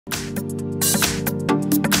Here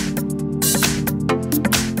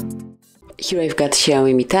I've got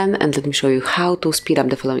Xiaomi Mi 10 and let me show you how to speed up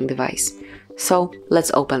the following device. So let's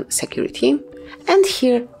open security, and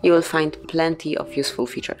here you will find plenty of useful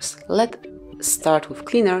features. Let's start with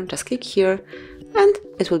cleaner, just click here and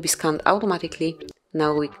it will be scanned automatically.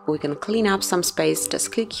 Now we can clean up some space,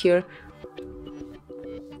 just click here.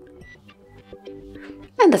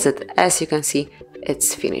 And that's it. As you can see,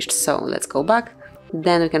 it's finished. So let's go back.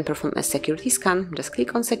 Then we can perform a security scan. Just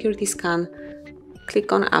click on security scan,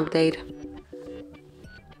 click on update.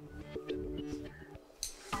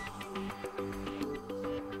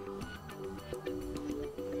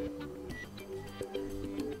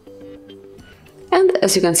 And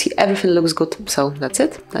as you can see, everything looks good, so that's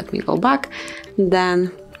it. Let me go back.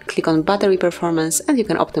 Then click on battery performance and you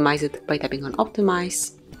can optimize it by tapping on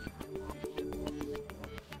optimize.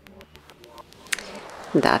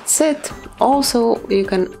 That's it. Also, you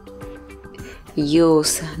can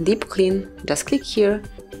use deep clean. Just click here.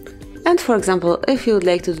 And for example, if you would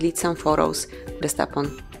like to delete some photos, just tap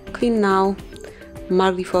on clean now,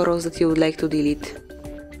 mark the photos that you would like to delete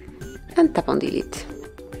and tap on delete.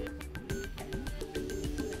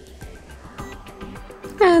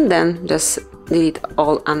 And then just delete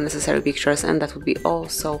all unnecessary pictures, and that would be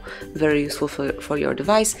also very useful for your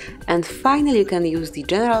device. And finally, you can use the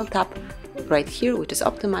general tab right here, which is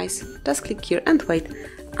optimize. Just click here and wait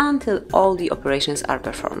until all the operations are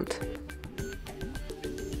performed.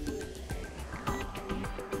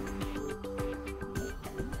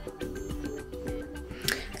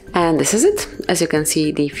 And this is it. As you can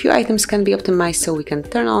see, the few items can be optimized, so we can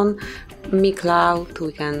turn on Mi Cloud,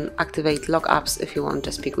 we can activate lock apps if you want,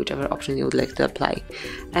 just pick whichever option you would like to apply.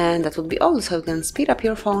 And that would be all, so you can speed up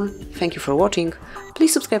your phone. Thank you for watching,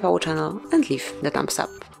 please subscribe our channel and leave the thumbs up.